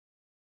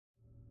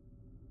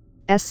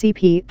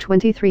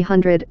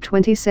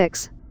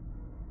SCP-2300-26.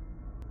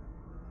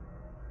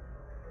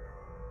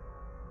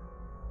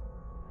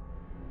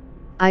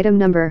 Item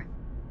Number: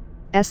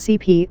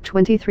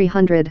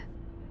 SCP-2300.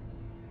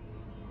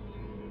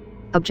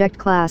 Object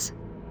Class: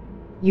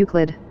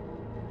 Euclid.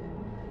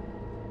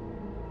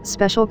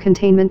 Special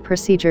Containment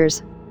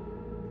Procedures: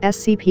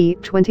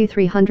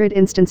 SCP-2300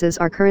 instances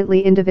are currently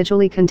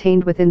individually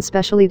contained within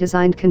specially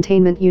designed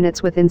containment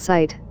units within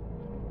site.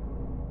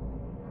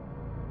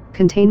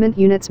 Containment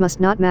units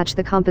must not match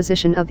the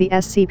composition of the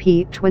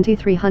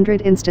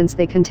SCP-2300 instance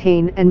they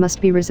contain and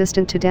must be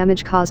resistant to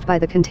damage caused by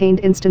the contained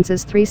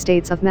instance's 3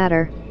 states of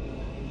matter.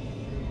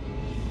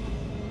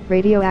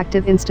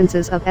 Radioactive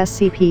instances of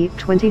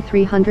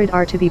SCP-2300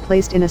 are to be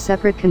placed in a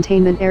separate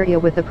containment area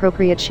with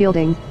appropriate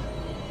shielding.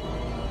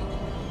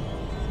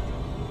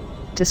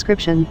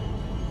 Description: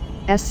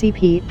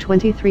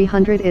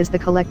 SCP-2300 is the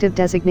collective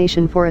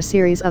designation for a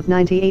series of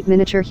 98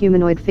 miniature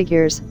humanoid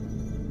figures.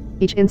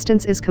 Each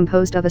instance is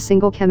composed of a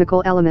single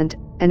chemical element,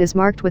 and is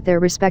marked with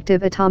their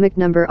respective atomic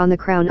number on the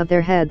crown of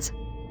their heads.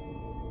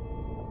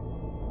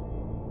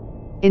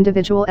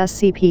 Individual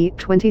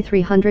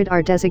SCP-2300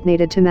 are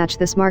designated to match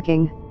this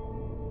marking.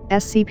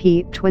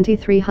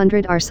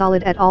 SCP-2300 are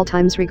solid at all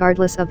times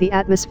regardless of the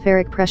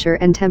atmospheric pressure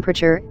and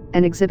temperature,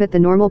 and exhibit the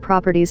normal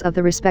properties of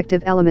the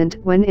respective element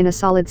when in a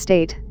solid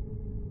state.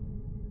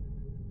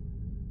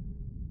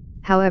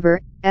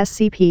 However,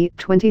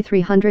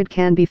 SCP-2300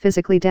 can be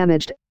physically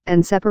damaged,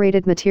 and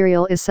separated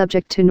material is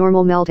subject to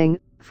normal melting,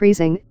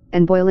 freezing,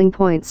 and boiling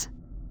points.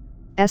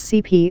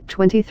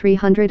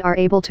 SCP-2300 are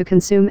able to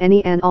consume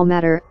any and all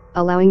matter,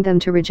 allowing them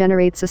to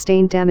regenerate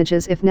sustained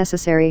damages if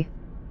necessary.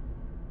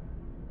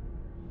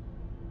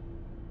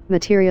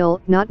 Material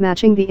not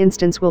matching the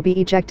instance will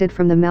be ejected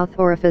from the mouth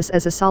orifice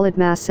as a solid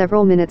mass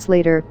several minutes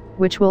later,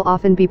 which will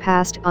often be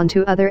passed on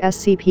to other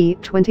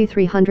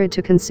SCP-2300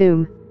 to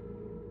consume.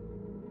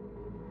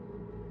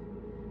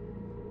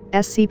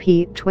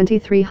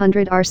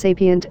 SCP-2300 are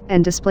sapient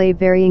and display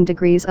varying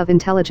degrees of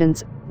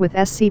intelligence, with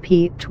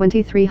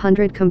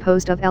SCP-2300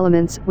 composed of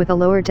elements with a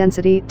lower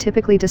density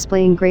typically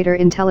displaying greater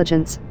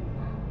intelligence.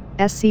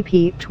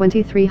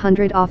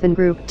 SCP-2300 often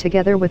group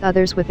together with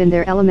others within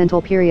their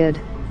elemental period.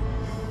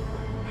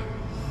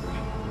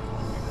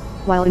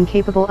 While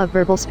incapable of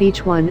verbal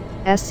speech,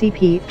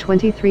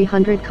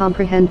 SCP-2300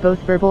 comprehend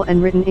both verbal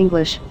and written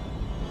English.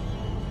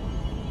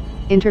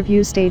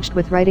 Interviews staged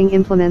with writing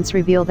implements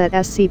reveal that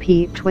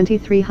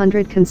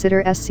SCP-2300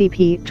 consider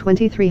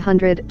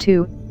SCP-2300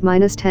 to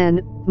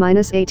 -10,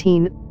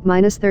 -18,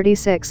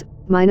 -36,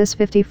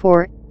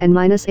 -54, and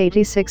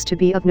 -86 to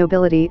be of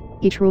nobility,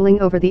 each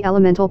ruling over the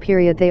elemental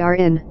period they are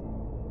in.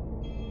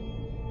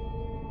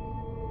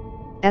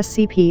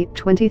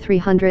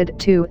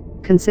 SCP-2300-2,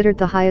 considered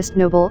the highest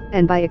noble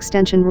and by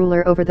extension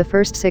ruler over the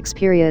first 6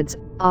 periods,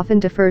 often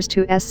defers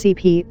to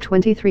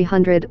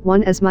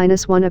SCP-2300-1 as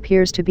 -1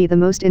 appears to be the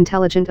most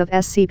intelligent of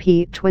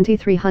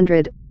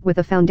SCP-2300, with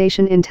a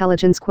Foundation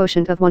Intelligence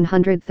Quotient of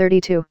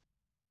 132.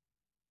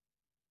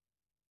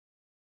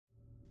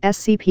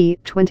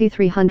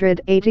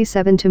 SCP-2300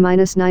 87 to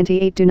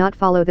 -98 do not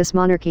follow this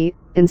monarchy,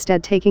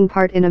 instead taking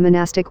part in a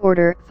monastic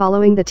order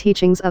following the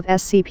teachings of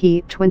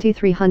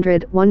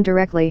SCP-2300-1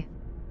 directly.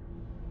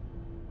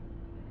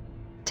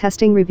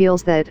 Testing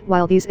reveals that,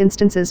 while these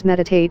instances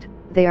meditate,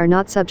 they are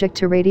not subject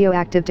to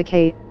radioactive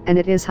decay, and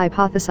it is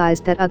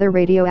hypothesized that other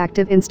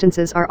radioactive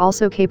instances are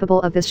also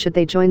capable of this should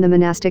they join the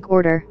monastic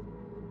order.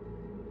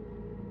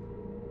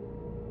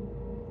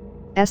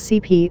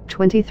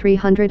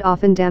 SCP-2300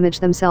 often damage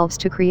themselves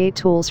to create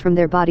tools from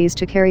their bodies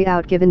to carry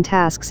out given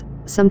tasks,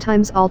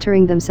 sometimes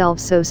altering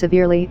themselves so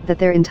severely that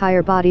their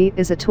entire body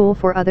is a tool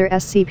for other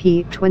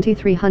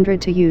SCP-2300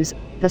 to use,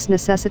 thus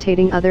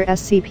necessitating other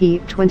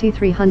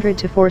SCP-2300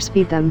 to force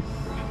feed them.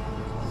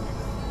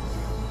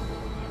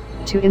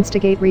 To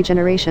instigate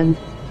regeneration.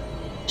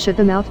 Should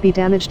the mouth be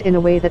damaged in a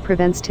way that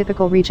prevents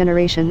typical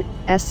regeneration,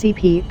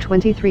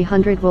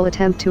 SCP-2300 will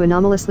attempt to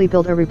anomalously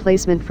build a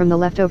replacement from the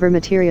leftover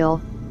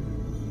material.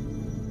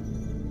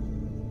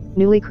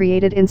 Newly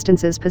created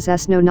instances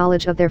possess no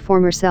knowledge of their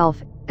former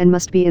self, and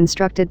must be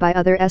instructed by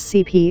other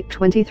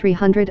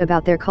SCP-2300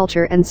 about their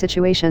culture and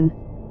situation.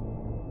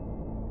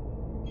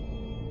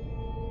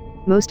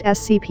 Most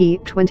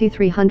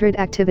SCP-2300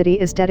 activity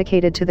is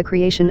dedicated to the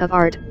creation of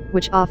art,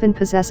 which often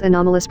possess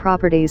anomalous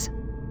properties.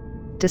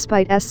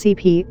 Despite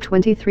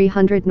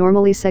SCP-2300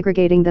 normally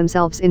segregating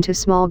themselves into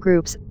small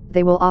groups,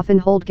 they will often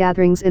hold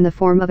gatherings in the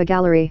form of a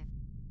gallery.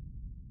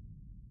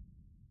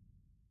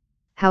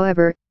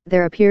 However,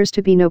 there appears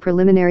to be no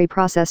preliminary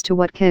process to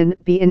what can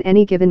be in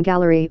any given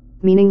gallery,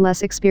 meaning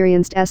less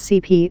experienced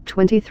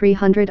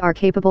SCP-2300 are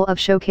capable of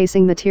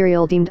showcasing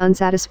material deemed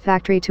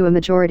unsatisfactory to a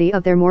majority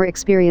of their more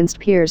experienced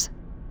peers.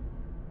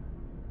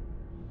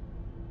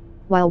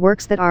 While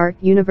works that are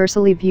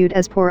universally viewed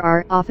as poor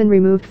are often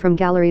removed from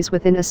galleries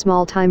within a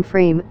small time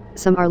frame,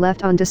 some are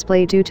left on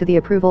display due to the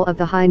approval of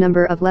the high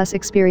number of less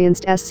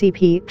experienced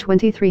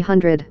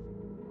SCP-2300.